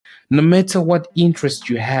no matter what interest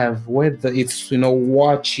you have, whether it's,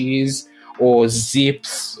 watches or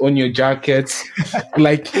zips on your jacket,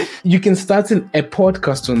 like you can start a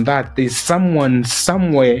podcast on that. There's someone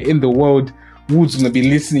somewhere in the world who's going to be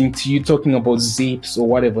listening to you talking about zips or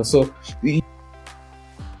whatever. So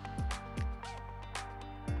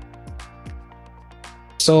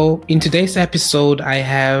in today's episode, I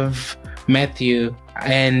have Mathieu,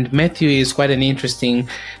 and Mathieu is quite an interesting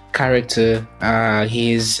character.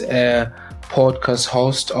 He's a podcast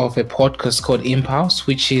host of a podcast called Impulse,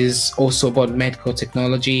 which is also about medical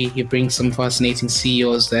technology. He brings some fascinating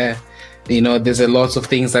CEOs there. There's a lot of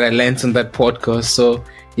things that I learned on that podcast. So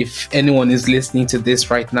if anyone is listening to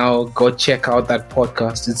this right now, go check out that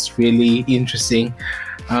podcast. It's really interesting.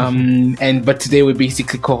 But today we're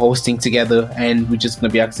basically co-hosting together, and we're just going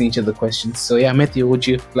to be asking each other questions. So yeah, Mathieu, would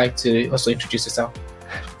you like to also introduce yourself?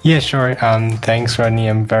 Yeah, sure. Thanks, Rodney.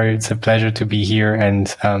 It's a pleasure to be here, and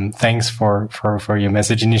thanks for your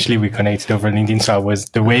message. Initially, we connected over LinkedIn, so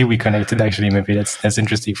the way we connected. Actually, maybe that's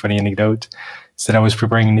interesting. Funny anecdote. So I was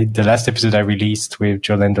preparing the last episode I released with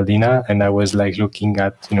Joe Landolina, and I was like looking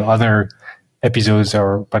at other episodes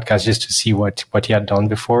or podcasts just to see what he had done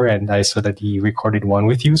before, and I saw that he recorded one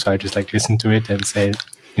with you, so I just listened to it and said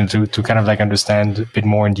to kind of understand a bit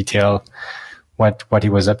more in detail what he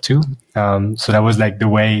was up to. So that was the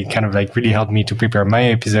way kind of really helped me to prepare my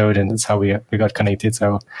episode, and that's how we got connected.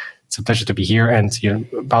 So it's a pleasure to be here. And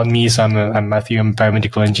about me, so I'm Mathieu. I'm a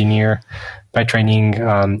biomedical engineer by training.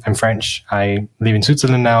 I'm French. I live in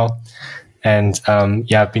Switzerland now. And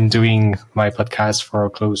I've been doing my podcast for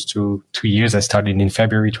close to 2 years. I started in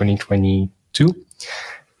February 2022.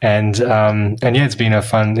 And it's been a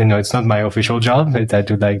fun, it's not my official job, but I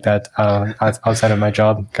do like that outside of my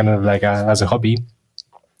job, kind of as a hobby.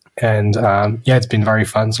 And it's been very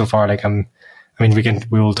fun so far. We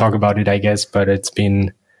will talk about it, I guess, but it's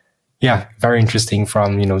been very interesting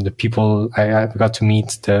from the people I've got to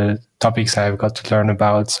meet, the topics I've got to learn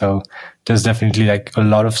about. So there's definitely a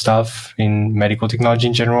lot of stuff in medical technology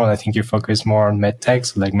in general. I think you focus more on med tech,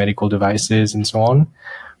 so medical devices and so on.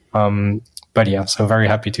 So very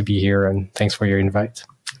happy to be here, and thanks for your invite.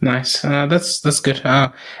 Nice. That's good.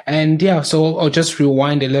 So I'll just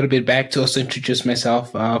rewind a little bit back to also introduce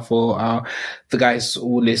myself for the guys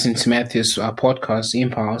who listen to Mathieu's podcast,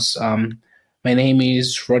 Impulse. My name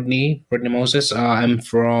is Rodney Moses. I'm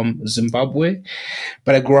from Zimbabwe,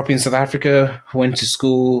 but I grew up in South Africa, went to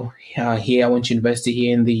school here. I went to university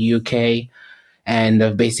here in the UK, and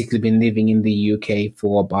I've basically been living in the UK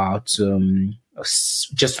for about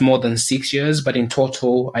just more than 6 years. But in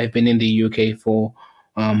total, I've been in the UK for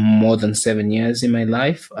more than 7 years in my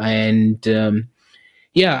life. And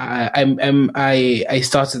I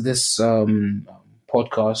started this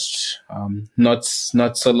podcast not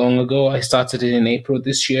so long ago. I started it in April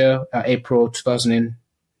this year, April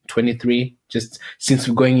 2023, just since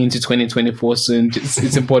we're going into 2024 soon.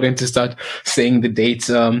 It's important to start saying the date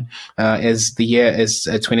as the year is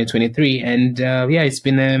 2023. And it's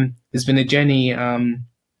been a journey.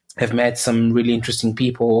 I've met some really interesting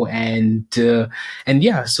people,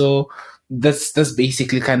 so that's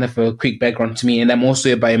basically kind of a quick background to me. And I'm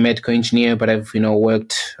also a biomedical engineer, but I've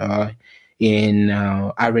worked in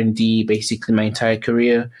R&D basically my entire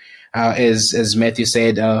career. As Mathieu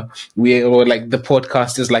said, the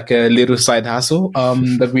podcast is like a little side hustle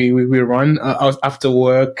that we run after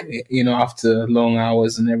work, after long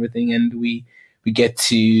hours and everything, and we get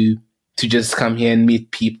to just come here and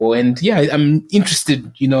meet people. And I'm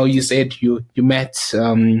interested. You said you met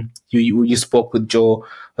you spoke with Joe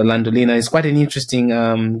Landolina. He's quite an interesting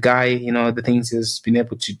guy. The things he's been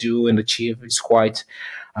able to do and achieve is quite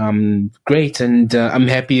great, and I'm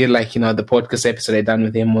happy the podcast episode I done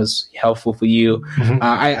with him was helpful for you. Mm-hmm.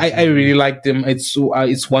 I really liked him. It's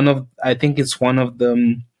one of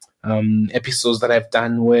the episodes that I've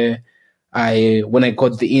done where when I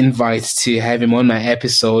got the invite to have him on my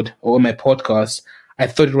episode or my podcast, I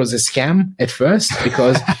thought it was a scam at first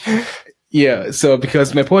because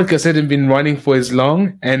because my podcast hadn't been running for as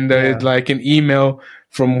long, and an email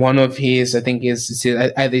from one of his, I think is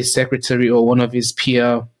either his secretary or one of his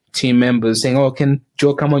peer team members saying, "Oh, can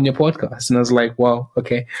Joe come on your podcast?" And I was like, "Wow,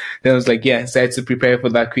 okay." Then I was like, so I had to prepare for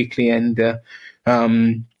that quickly, and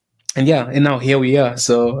now here we are.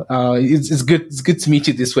 So it's good. It's good to meet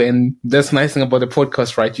you this way, and that's the nice thing about the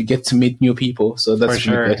podcast, right? You get to meet new people, so that's for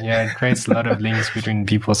sure. Really good. Yeah, it creates a lot of links between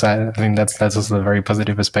people. So I think that's also a very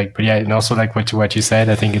positive aspect. But and also what you said,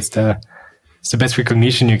 I think it's the best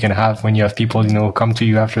recognition you can have when you have people come to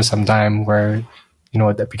you after some time where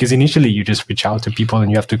because initially you just reach out to people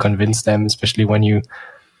and you have to convince them, especially when you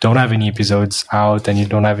don't have any episodes out and you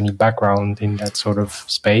don't have any background in that sort of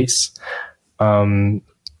space.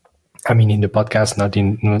 I mean, in the podcast, not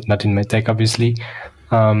in medtech, obviously.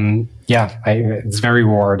 It's very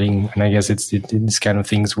rewarding, and I guess it's this kind of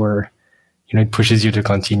things where, you know, it pushes you to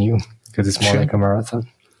continue because it's more like a marathon.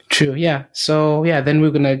 True. Yeah. So then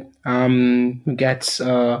we're gonna get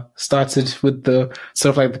started with the sort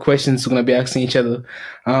of like the questions we're gonna be asking each other.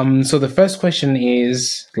 So the first question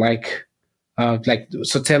is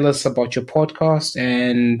so tell us about your podcast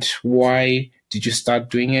and why did you start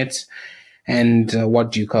doing it? And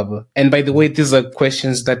what do you cover? And by the way, these are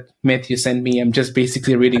questions that Mathieu sent me. I'm just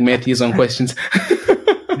basically reading Mathieu's own questions.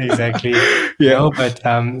 Exactly. Yeah. No, but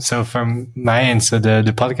so from my end, so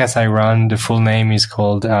the podcast I run, the full name is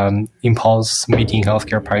called Impulse Meeting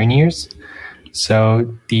Healthcare Pioneers.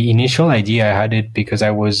 So the initial idea, I had it because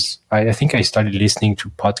I think I started listening to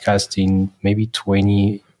podcasts in maybe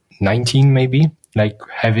 2019, maybe like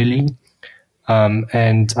heavily.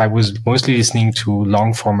 And I was mostly listening to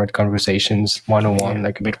long format conversations, one-on-one,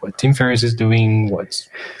 like a bit what Tim Ferriss is doing, what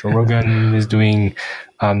Joe Rogan is doing.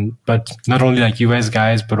 But not only like US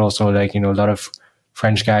guys, but also like, you know, a lot of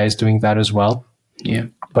French guys doing that as well. Yeah.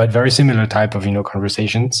 But very similar type of, you know,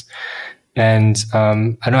 conversations. And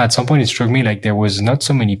I know at some point it struck me like there was not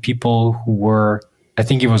so many people who were, I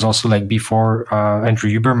think it was also like before Andrew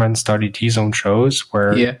Huberman started his own shows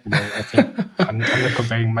where, you know, I think I'm not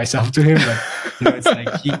comparing myself to him, but, you know, it's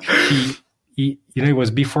like he you know, it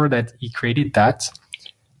was before that he created that,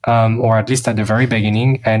 or at least at the very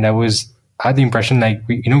beginning. And I had the impression like,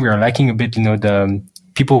 we are lacking a bit, you know, the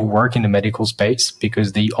people who work in the medical space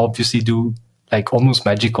because they obviously do like almost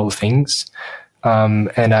magical things. And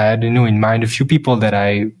I had, you know, in mind a few people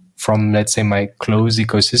that from, let's say, my close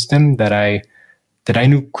ecosystem that I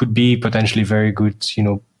knew could be potentially very good, you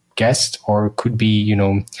know, guests or could be, you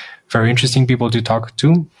know, very interesting people to talk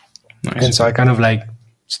to. Nice. And so I kind of like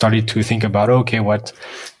started to think about, okay, what,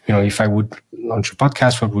 you know, if I would launch a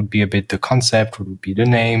podcast, what would be a bit the concept, what would be the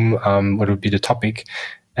name, what would be the topic?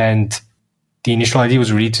 And the initial idea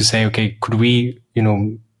was really to say, okay, could we, you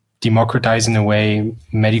know, democratize in a way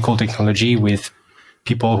medical technology with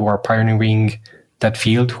people who are pioneering that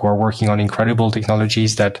field, who are working on incredible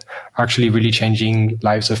technologies that are actually really changing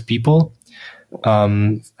lives of people.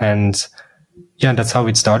 And yeah, that's how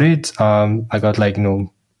it started. I got like, you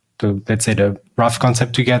know, let's say the rough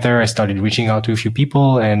concept together. I started reaching out to a few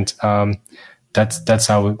people and, that's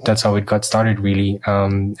how it got started really.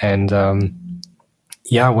 What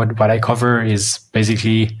I cover is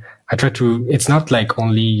basically, I try to, it's not like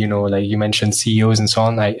only, you know, like you mentioned CEOs and so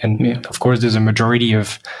on. Of course there's a majority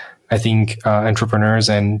of, I think, entrepreneurs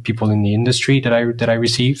and people in the industry that I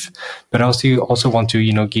receive, but I also want to,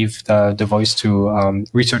 you know, give the voice to,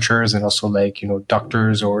 researchers and also like, you know,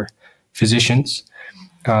 doctors or physicians.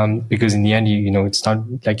 Because in the end, you know, it's not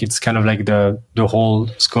like, it's kind of like the whole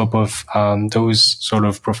scope of, those sort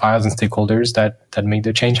of profiles and stakeholders that make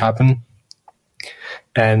the change happen.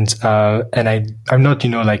 And I'm not, you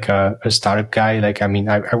know, like a startup guy. Like, I mean,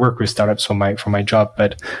 I work with startups for my job,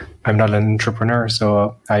 but I'm not an entrepreneur.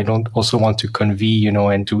 So I don't also want to convey, you know,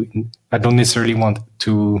 I don't necessarily want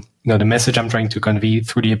to, you know, the message I'm trying to convey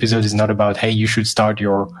through the episode is not about, hey, you should start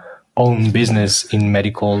your own business in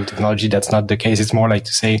medical technology. That's not the case. It's more like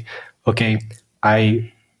to say, okay,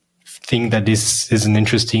 I think that this is an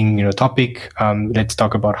interesting, you know, topic. Let's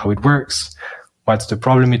talk about how it works. What's the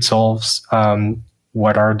problem it solves?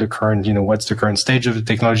 What are the current, you know, what's the current stage of the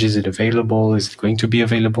technology? Is it available? Is it going to be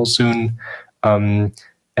available soon? And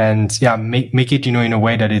yeah, make it, you know, in a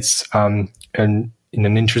way that it's, in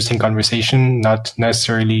an interesting conversation, not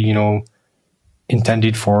necessarily, you know,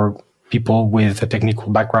 intended for people with a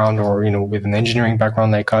technical background or, you know, with an engineering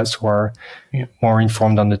background like us who are more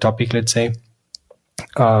informed on the topic, let's say.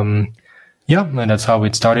 And that's how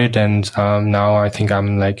it started. And now I think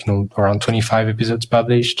I'm like, you know, around 25 episodes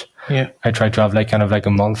published. Yeah. I try to have like kind of like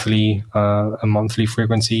a monthly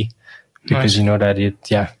frequency because you know that it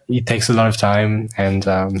takes a lot of time and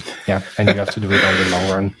and you have to do it on the long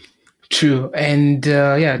run. True. And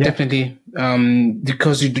definitely.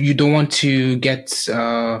 Because you don't want to get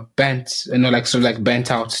bent, you know, like sort of like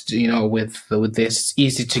bent out, you know, with this. It's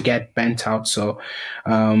easy to get bent out. So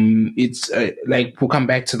it's like we'll come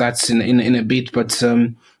back to that in a bit, but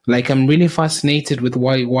like I'm really fascinated with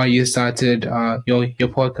why you started your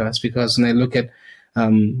podcast, because when I look at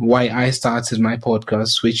why I started my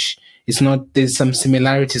podcast, which is not, there's some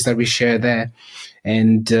similarities that we share there,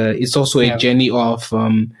 and it's also a journey of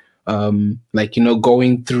like, you know,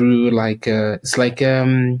 going through like it's like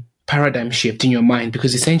paradigm shift in your mind,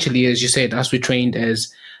 because essentially, as you said, us we trained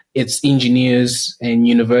as it's engineers and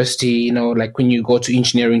university, like when you go to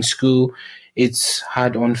engineering school, it's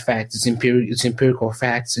hard on facts. It's empirical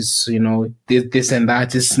facts. It's, this and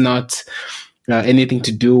that. It's not anything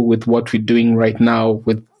to do with what we're doing right now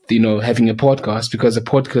with, having a podcast, because a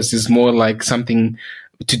podcast is more like something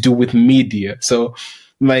to do with media. So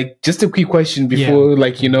like, just a quick question before, I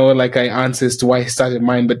answer as to why I started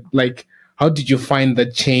mine, but like, how did you find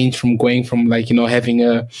that change from going from having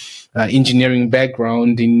a engineering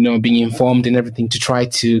background and, being informed and everything, to try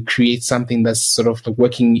to create something that's sort of like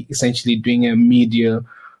working, essentially doing a media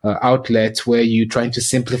outlet where you're trying to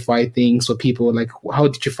simplify things for people? Like, how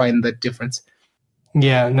did you find that difference?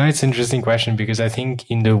 Yeah, no, it's an interesting question, because I think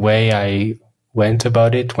in the way I went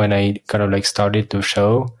about it when I kind of like started the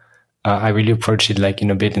show, I really approached it like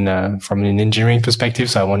from an engineering perspective.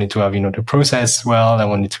 So I wanted to have, the process well. I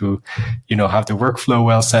wanted to, have the workflow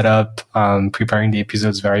well set up, preparing the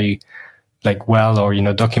episodes very like well, or,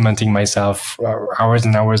 documenting myself hours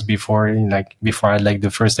and hours before I had like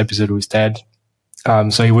the first episode with Ted.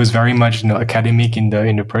 So it was very much, academic in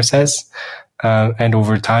the process. And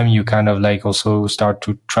over time, you kind of like also start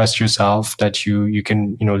to trust yourself that you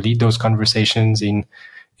can, lead those conversations in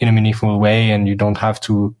a meaningful way, and you don't have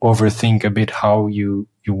to overthink a bit how you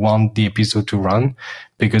want the episode to run,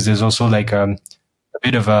 because there's also like a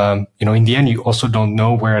bit of a, in the end, you also don't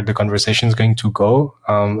know where the conversation is going to go.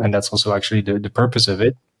 And that's also actually the purpose of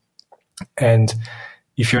it. And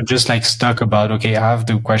if you're just like stuck about, okay, I have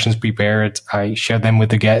the questions prepared, I share them with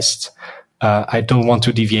the guest, I don't want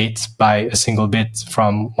to deviate by a single bit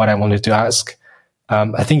from what I wanted to ask.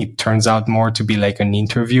 I think it turns out more to be like an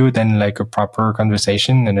interview than like a proper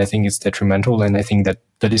conversation. And I think it's detrimental. And I think that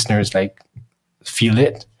the listeners like feel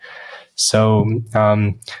it. So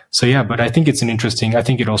yeah, but I think I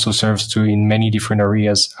think it also serves to in many different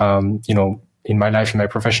areas, in my life, in my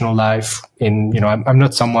professional life, I'm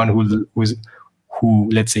not someone who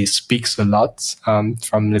let's say speaks a lot,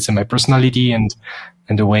 from, let's say, my personality and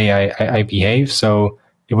the way I behave. So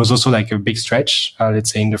it was also like a big stretch,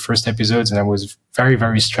 let's say in the first episodes. And I was very,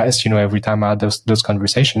 very stressed, every time I had those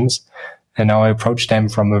conversations. And now I approach them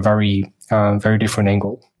from a very, very different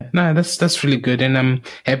angle. No, that's really good. And I'm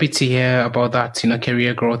happy to hear about that,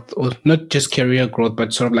 career growth, or not just career growth,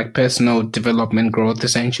 but sort of like personal development growth,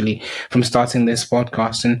 essentially, from starting this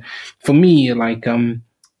podcast. And for me, like,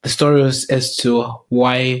 the story was as to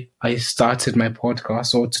why I started my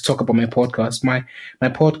podcast, or to talk about my podcast. My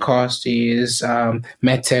podcast is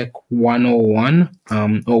MedTech 101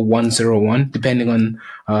 or 101, depending on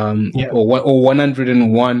or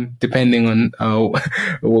 101, depending on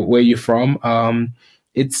where you're from.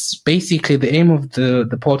 It's basically, the aim of the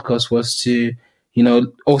podcast was to,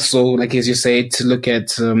 also, like as you say, to look at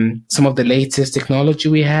some of the latest technology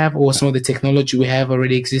we have, or some of the technology we have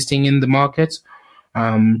already existing in the market.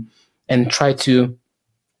 And try to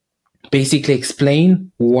basically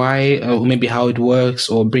explain why, or maybe how it works,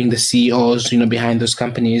 or bring the CEOs, behind those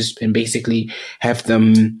companies, and basically have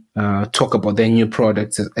them talk about their new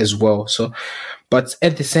products as well. So, but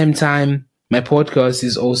at the same time, my podcast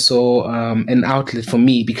is also an outlet for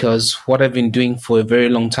me, because what I've been doing for a very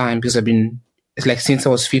long time, because it's like since I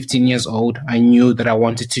was 15 years old, I knew that I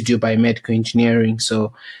wanted to do biomedical engineering.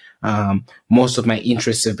 So most of my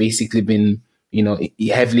interests have basically been,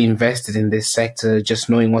 heavily invested in this sector, just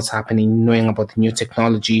knowing what's happening, knowing about the new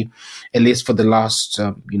technology, at least for the last,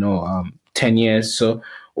 10 years. So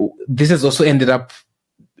this has also ended up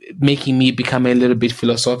making me become a little bit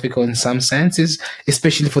philosophical in some senses,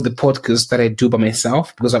 especially for the podcast that I do by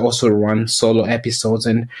myself, because I also run solo episodes,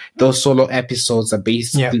 and those solo episodes are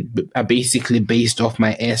basically based off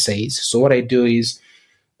my essays. So what I do is,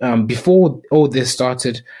 before all this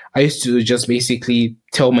started, I used to just basically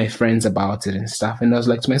tell my friends about it and stuff. And I was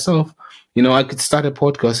like to myself, I could start a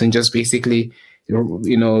podcast and just basically,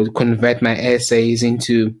 convert my essays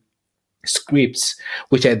into scripts,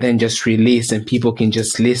 which I then just release and people can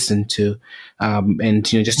just listen to, and,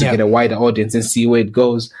 just to get a wider audience and see where it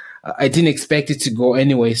goes. I didn't expect it to go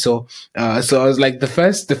anyway. So I was like, the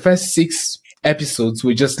first 6 episodes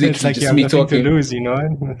were just literally just me talking. To lose,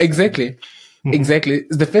 Exactly. Mm-hmm. Exactly.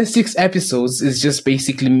 The first 6 episodes is just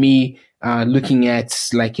basically me looking at,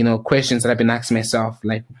 like, questions that I've been asking myself,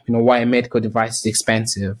 like, why a medical device is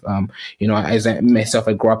expensive. As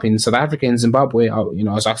I grew up in South Africa and Zimbabwe, I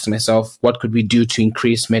was asking myself, what could we do to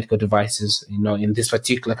increase medical devices, in these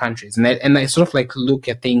particular countries? And I sort of like look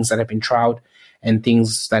at things that have been tried and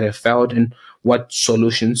things that have failed, and what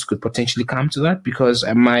solutions could potentially come to that. Because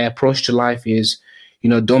my approach to life is,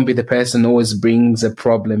 don't be the person who always brings a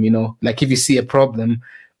problem. Like, if you see a problem,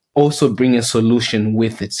 also bring a solution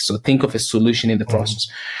with it. So think of a solution in the process.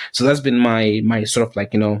 So that's been my sort of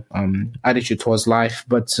like, attitude towards life.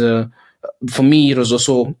 But for me, it was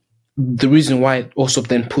also the reason why it also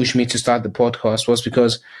then pushed me to start the podcast was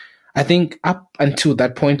because I think up until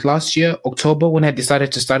that point last year, October, when I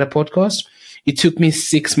decided to start a podcast, it took me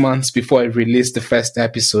 6 months before I released the first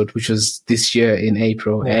episode, which was this year in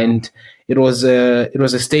April. Yeah. And it was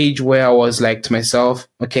a stage where I was like to myself,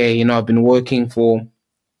 okay, I've been working for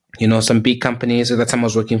some big companies. At that time I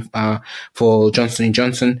was working for Johnson &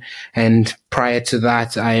 Johnson. And prior to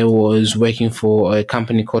that, I was working for a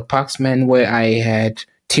company called Parksman, where I had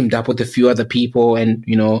teamed up with a few other people and,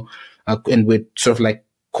 and we sort of like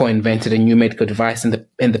co-invented a new medical device, and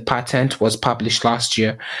the patent was published last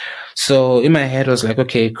year. So in my head, I was like,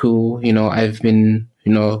 okay, cool. I've been,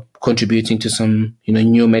 contributing to some,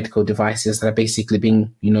 new medical devices that are basically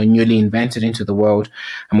being, newly invented into the world.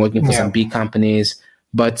 I'm working for some big companies.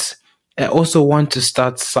 But I also want to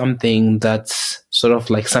start something that's sort of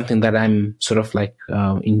like something that I'm sort of like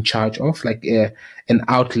in charge of, like an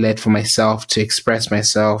outlet for myself to express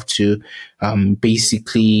myself, to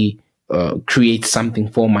basically create something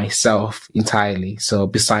for myself entirely. So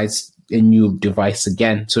besides a new device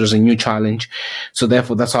again, so there's a new challenge. So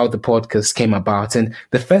therefore, that's how the podcast came about. And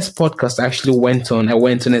the first podcast I went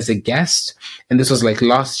on as a guest, and this was like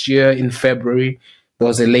last year in February. There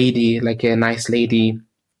was a lady, like a nice lady.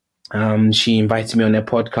 She invited me on her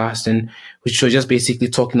podcast, and which was just basically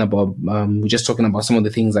talking about, some of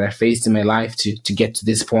the things that I faced in my life to get to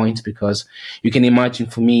this point. Because you can imagine,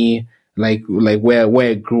 for me, like where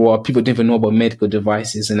I grew up, people didn't even know about medical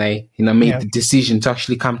devices, and I, made the decision to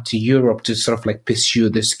actually come to Europe to sort of like pursue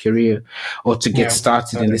this career, or to get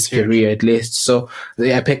started in this career at least. So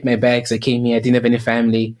I packed my bags. I came here. I didn't have any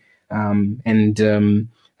family, I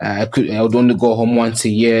would only go home once a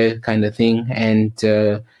year, kind of thing. And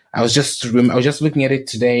I was just looking at it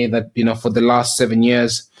today that for the last 7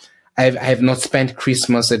 years, I have not spent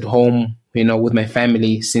Christmas at home, with my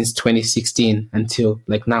family since 2016 until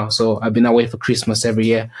like now. So I've been away for Christmas every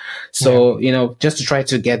year. So just to try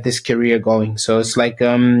to get this career going. So it's like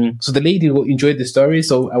so the lady enjoyed the story.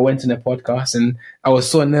 So I went on a podcast, and I was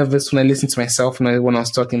so nervous when I listened to myself when I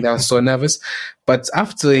was talking there. I was so nervous. But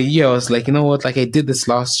after a year, I was like, you know what? Like, I did this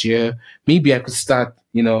last year. Maybe I could start,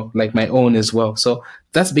 like my own as well. So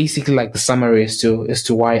that's basically like the summary as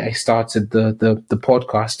to why I started the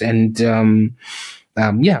podcast. And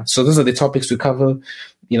so those are the topics we cover.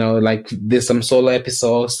 Like there's some solo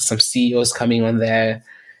episodes, some CEOs coming on there,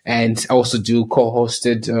 and I also do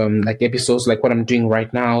co-hosted like episodes like what I'm doing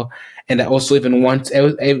right now. And I also I've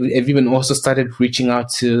even also started reaching out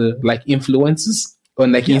to like influencers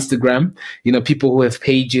on like Instagram, people who have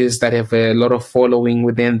pages that have a lot of following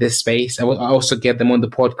within this space. I also get them on the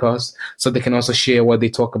podcast so they can also share what they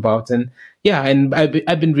talk about. And and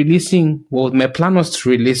I've been releasing, my plan was to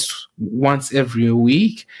release once every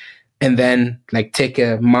week and then like take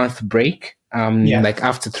a month break, like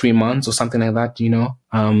after 3 months or something like that,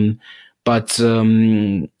 But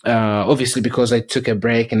obviously, because I took a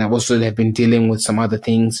break and I also have been dealing with some other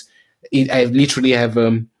things, I literally have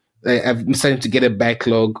I'm starting to get a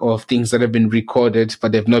backlog of things that have been recorded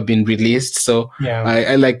but they've not been released. So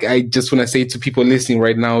I just want to say to people listening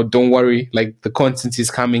right now, don't worry, like the content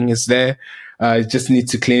is coming, it's there. I just need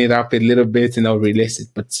to clean it up a little bit and I'll release it.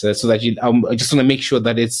 But so that I just want to make sure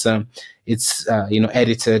that it's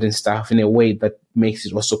edited and stuff in a way that makes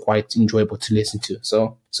it also quite enjoyable to listen to.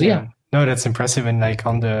 So yeah. No, that's impressive. And like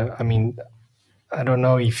I don't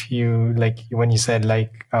know if you, like when you said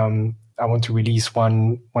like, I want to release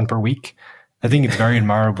one per week, I think it's very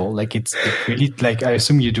admirable. Like it really, like, I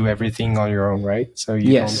assume you do everything on your own, right? So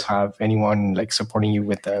you don't have anyone like supporting you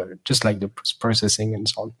with just like the processing and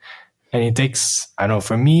so on. And it takes, I don't know,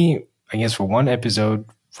 for me, I guess for one episode,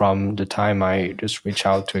 from the time I just reach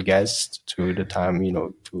out to a guest to the time,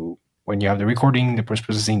 to when you have the recording, the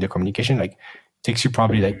post-processing, the communication, like it takes you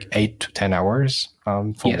probably like 8 to 10 hours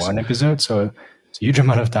for one episode. So it's a huge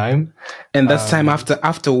amount of time. And that's time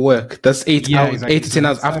after work. That's 8 hours, exactly. 8 to 10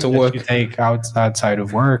 hours after work. You take outside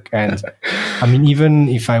of work. And I mean, even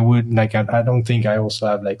if I would, like, I don't think I also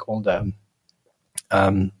have like all the,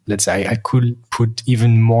 let's say I could put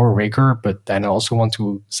even more rigor, but then I also want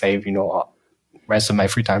to save, rest of my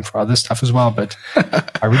free time for other stuff as well. But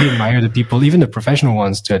I really admire the people, even the professional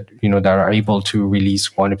ones that, that are able to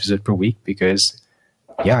release one episode per week, because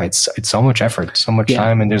it's so much effort, so much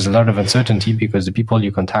time, and there's a lot of uncertainty because the people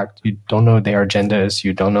you contact, you don't know their agendas,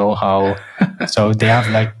 you don't know how, so they have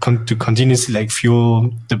like to continuously like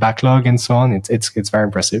fuel the backlog and so on. It's very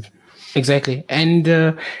impressive. Exactly. And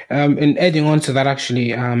adding on to that,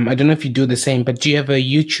 actually, I don't know if you do the same, but do you have a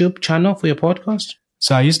YouTube channel for your podcast?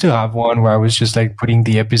 So I used to have one where I was just like putting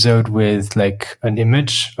the episode with like an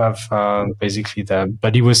image of basically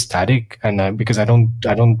but it was static, and because I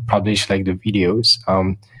don't publish like the videos,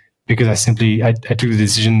 because I took the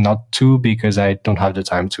decision not to, because I don't have the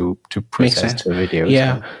time to Makes process sense. the videos.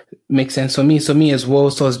 Yeah, makes sense. So me as well.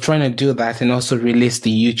 So I was trying to do that and also release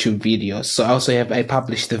the YouTube videos. So I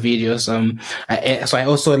published the videos. So I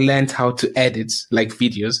also learned how to edit like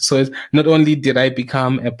videos. So not only did I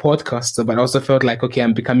become a podcaster, but I also felt like, okay,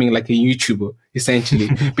 I'm becoming like a YouTuber essentially,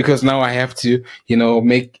 because now I have to,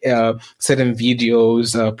 make certain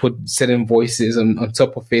videos, put certain voices on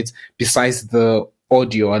top of it besides the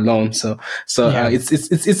audio alone. So Yeah.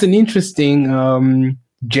 It's an interesting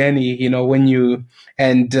journey, when you,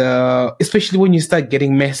 and especially when you start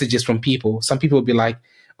getting messages from people. Some people will be like,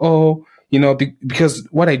 oh, because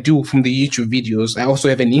what I do from the YouTube videos, I also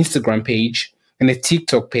have an Instagram page and a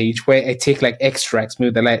TikTok page where I take like extracts,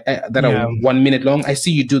 maybe that are 1 minute long. I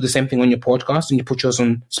see you do the same thing on your podcast and you put yours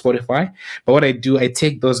on Spotify. But what I do, I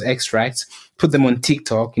take those extracts, put them on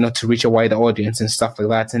TikTok, to reach a wider audience and stuff like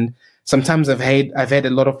that. And sometimes I've had a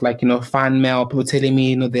lot of like, fan mail, people telling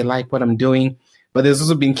me, they like what I'm doing. But there's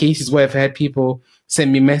also been cases where I've had people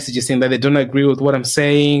send me messages saying that they don't agree with what I'm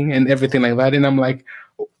saying and everything like that. And I'm like,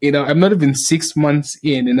 I'm not even 6 months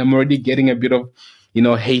in and I'm already getting a bit of,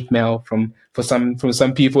 hate mail from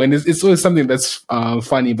some people. And it's always something that's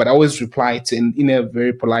funny, but I always reply to in a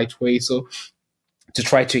very polite way. So to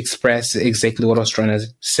try to express exactly what I was trying to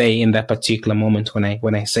say in that particular moment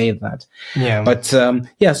when I say that. Yeah. But so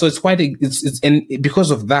it's quite and because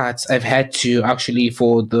of that, I've had to actually,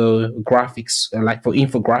 for the graphics, like for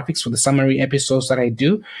infographics for the summary episodes that I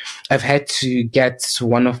do, I've had to get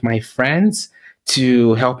one of my friends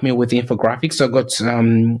to help me with the infographics. So I got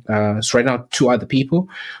so right now 2 other people.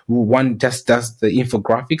 One just does the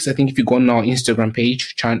infographics. I think if you go on our Instagram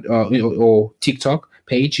page or TikTok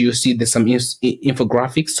page, you'll see there's some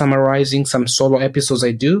infographics summarizing some solo episodes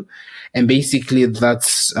I do. And basically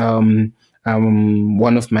that's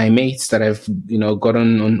one of my mates that I've got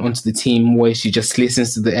onto the team, where she just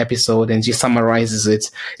listens to the episode and she summarizes it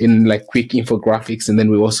in like quick infographics, and then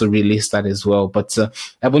we also release that as well. But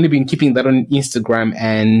I've only been keeping that on Instagram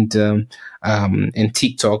and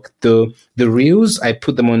TikTok. The reels, I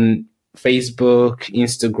put them on Facebook,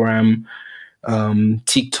 Instagram,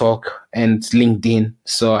 TikTok and LinkedIn.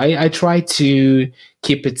 So I try to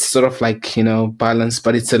keep it sort of like, balanced,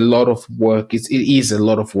 but it's a lot of work. It is a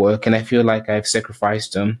lot of work. And I feel like I've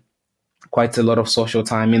sacrificed quite a lot of social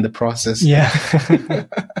time in the process. Yeah.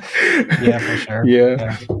 Yeah, for sure.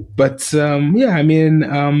 Yeah. But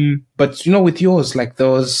but with yours, like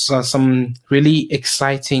those are some really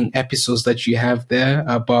exciting episodes that you have there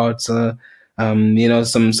about some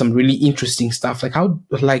really interesting stuff. Like how,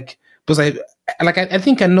 like, because I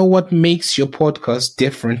think I know what makes your podcast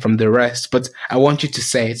different from the rest, but I want you to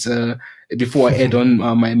say it before I add on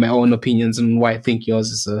my own opinions and why I think yours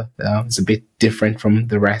is a bit different from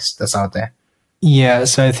the rest that's out there. Yeah,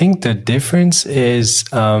 so I think the difference is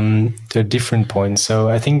the different points. So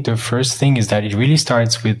I think the first thing is that it really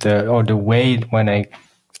starts with the way when I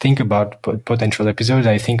think about potential episodes,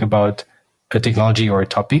 I think about a technology or a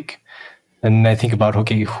topic, and I think about,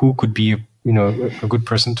 okay, who could be a good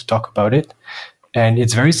person to talk about it. And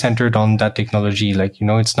it's very centered on that technology. Like,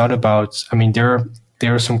 it's not about, there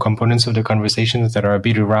are some components of the conversations that are a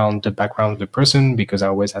bit around the background of the person, because I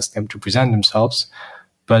always ask them to present themselves.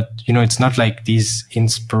 But, it's not like these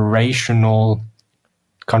inspirational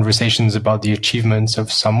conversations about the achievements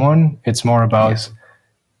of someone. It's more about,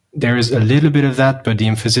 there is a little bit of that, but the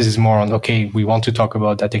emphasis is more on, okay, we want to talk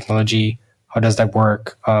about that technology. How does that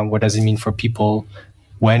work? What does it mean for people?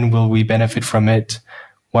 When will we benefit from it?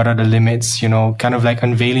 What are the limits? Kind of like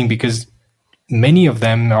unveiling, because many of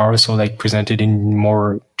them are also like presented in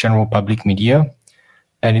more general public media.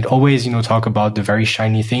 And it always, talk about the very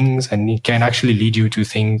shiny things, and it can actually lead you to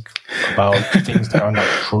think about things that are not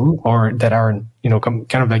true, or that are,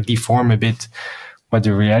 kind of like deform a bit what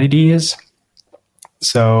the reality is.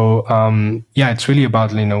 So, it's really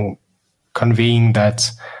about, conveying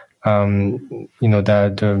that,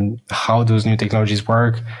 how those new technologies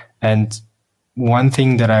work. And one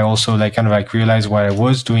thing that I also realized while I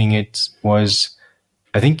was doing it was,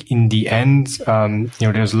 I think in the end,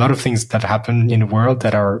 there's a lot of things that happen in the world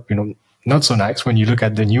that are, not so nice when you look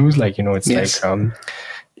at the news. Like, it's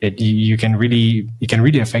it can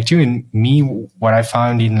really affect you. And me, what I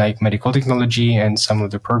found in like medical technology and some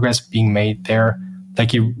of the progress being made there,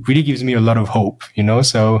 like it really gives me a lot of hope,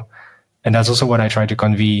 So, and that's also what I try to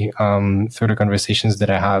convey through the conversations that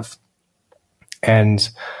I have. And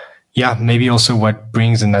yeah, maybe also what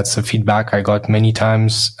brings, and that's the feedback I got many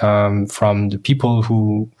times from the people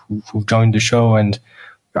who joined the show, and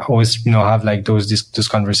I always, have like those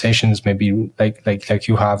conversations, maybe like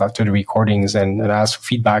you have after the recordings, and ask for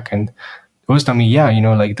feedback. And they always tell me, yeah,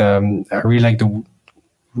 I really like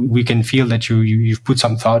we can feel that you've put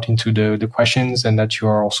some thought into the questions, and that you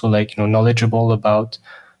are also like, knowledgeable about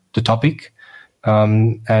the topic.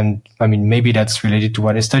 And I mean, maybe that's related to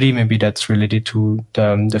what I study, maybe that's related to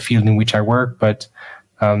the field in which I work, but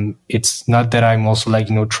it's not that I'm also like,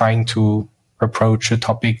 trying to approach a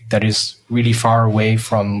topic that is really far away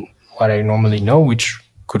from what I normally know, which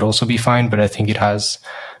could also be fine, but I think it has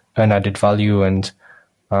an added value. And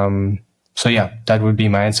so yeah, that would be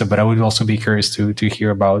my answer. But I would also be curious to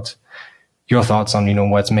hear about your thoughts on,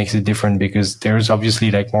 what makes it different, because there's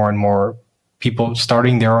obviously like more and more people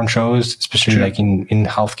starting their own shows, especially like in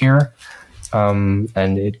healthcare.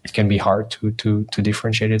 And it can be hard to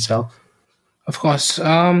differentiate itself. Of course.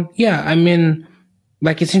 Yeah, I mean,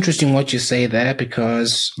 like, it's interesting what you say there,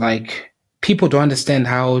 because like people don't understand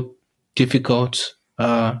how difficult,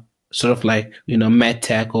 sort of like, med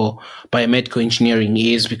tech or biomedical engineering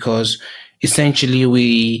is, because essentially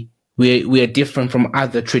we are different from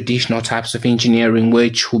other traditional types of engineering,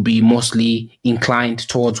 which will be mostly inclined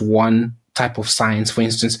towards one type of science. For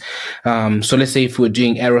instance, so let's say if we're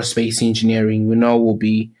doing aerospace engineering, we'll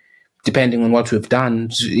be, depending on what we've done,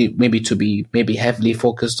 maybe heavily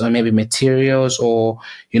focused on maybe materials or,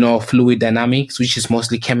 fluid dynamics, which is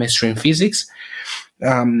mostly chemistry and physics.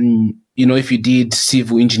 If you did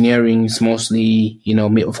civil engineering, it's mostly,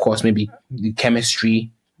 of course, maybe chemistry,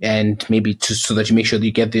 and maybe so that you make sure that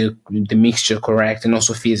you get the mixture correct, and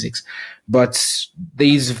also physics. But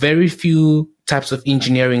there's very few types of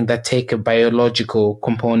engineering that take a biological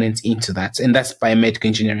component into that, and that's biomedical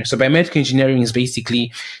engineering. So biomedical engineering is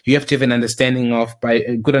basically, you have to have a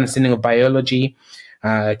good understanding of biology,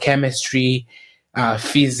 chemistry,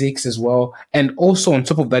 physics as well. And also on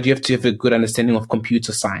top of that, you have to have a good understanding of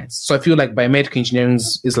computer science. So I feel like biomedical engineering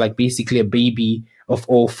is like basically a baby of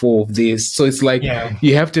all four of these. So it's like,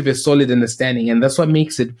 you have to have a solid understanding, and that's what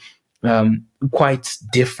makes it quite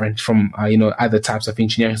different from other types of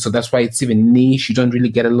engineering. So that's why it's even niche. You don't really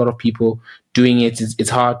get a lot of people doing it. It's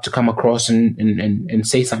hard to come across and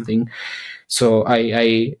say something. So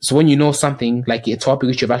so when you know something like a topic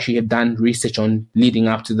which you've actually done research on leading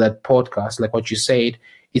up to that podcast, like what you said,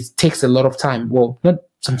 it takes a lot of time. Well, not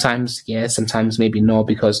sometimes, yes, sometimes maybe no,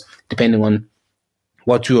 because depending on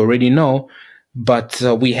what you already know. But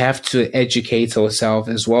we have to educate ourselves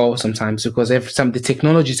as well sometimes, because the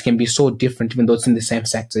technologies can be so different, even though it's in the same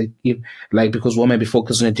sector. Because one might be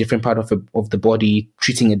focused on a different part of the body,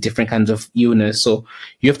 treating a different kind of illness. So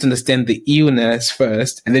you have to understand the illness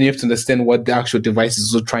first, and then you have to understand what the actual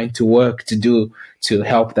devices are trying to work to do to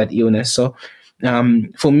help that illness. So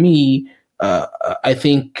for me, I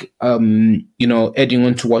think adding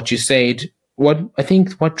on to what you said,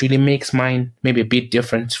 what really makes mine maybe a bit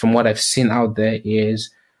different from what I've seen out there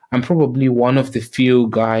is I'm probably one of the few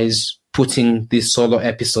guys putting these solo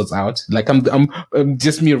episodes out. Like I'm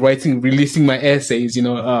just me releasing my essays,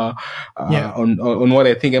 on what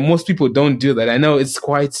I think. And most people don't do that. I know it's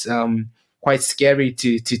quite scary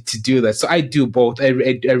to do that. So I do both. I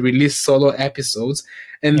release solo episodes.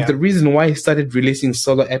 And the reason why I started releasing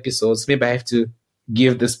solo episodes, maybe I have to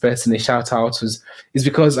give this person a shout out, is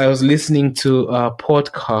because I was listening to a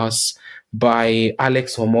podcast by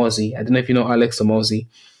Alex Hormozi. I don't know if you know Alex Hormozi.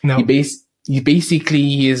 No. He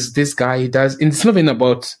basically is this guy who does, and it's not even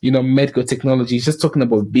about, medical technology. He's just talking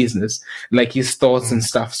about business, like his thoughts and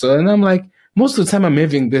stuff. So, and I'm like, most of the time I'm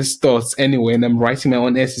having these thoughts anyway, and I'm writing my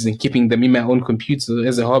own essays and keeping them in my own computer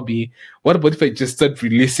as a hobby. What about if I just start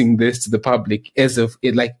releasing this to the public as of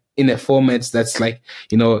it, like in a format that's like,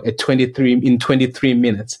 a 23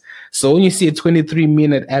 minutes. So when you see a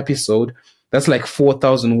 23-minute episode, that's like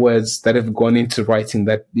 4,000 words that have gone into writing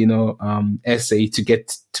that, essay to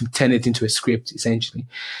turn it into a script, essentially.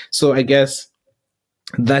 So I guess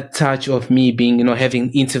that touch of me being,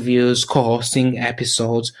 having interviews, co-hosting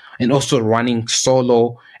episodes, and also running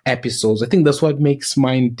solo episodes, I think that's what makes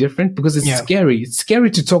mine different, because it's scary. It's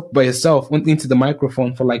scary to talk by yourself into the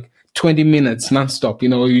microphone for like 20 minutes nonstop.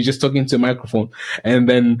 You're just talking to a microphone, and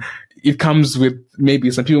then it comes with, maybe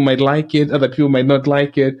some people might like it, other people might not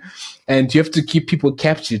like it, and you have to keep people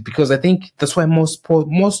captured, because I think that's why most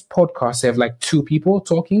podcasts have like two people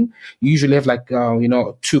talking. You usually have like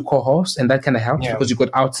two co-hosts, and that kind of helps because you've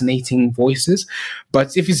got alternating voices.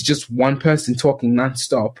 But if it's just one person talking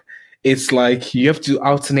nonstop, it's like you have to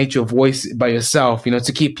alternate your voice by yourself,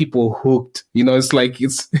 to keep people hooked. It's like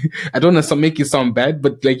I don't want to make it sound bad,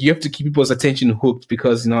 but like you have to keep people's attention hooked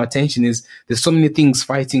because, attention there's so many things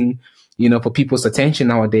fighting, for people's attention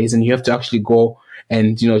nowadays. And you have to actually go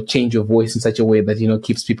and, change your voice in such a way that,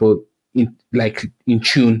 keeps people in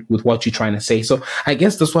tune with what you're trying to say. So I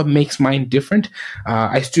guess that's what makes mine different.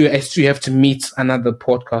 I still have to meet another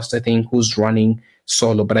podcast, I think, who's running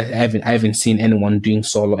solo, but I haven't seen anyone doing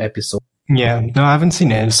solo episodes. Yeah, no, I haven't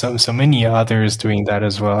seen it. So many others doing that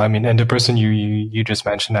as well. I mean, and the person you just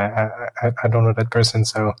mentioned, I don't know that person.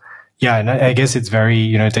 So yeah, and I guess it's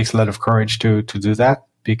very, it takes a lot of courage to do that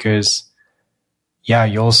because yeah,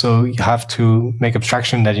 you also have to make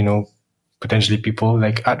abstraction that, potentially people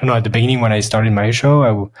like, I don't know, at the beginning when I started my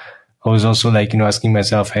show, I was also like, asking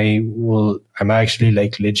myself, hey, well, am I actually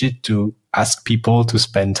like legit to ask people to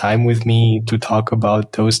spend time with me to talk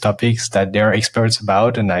about those topics that they're experts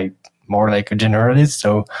about and I more like a generalist?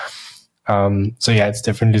 So yeah, it's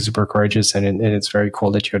definitely super courageous and it's very cool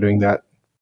that you're doing that.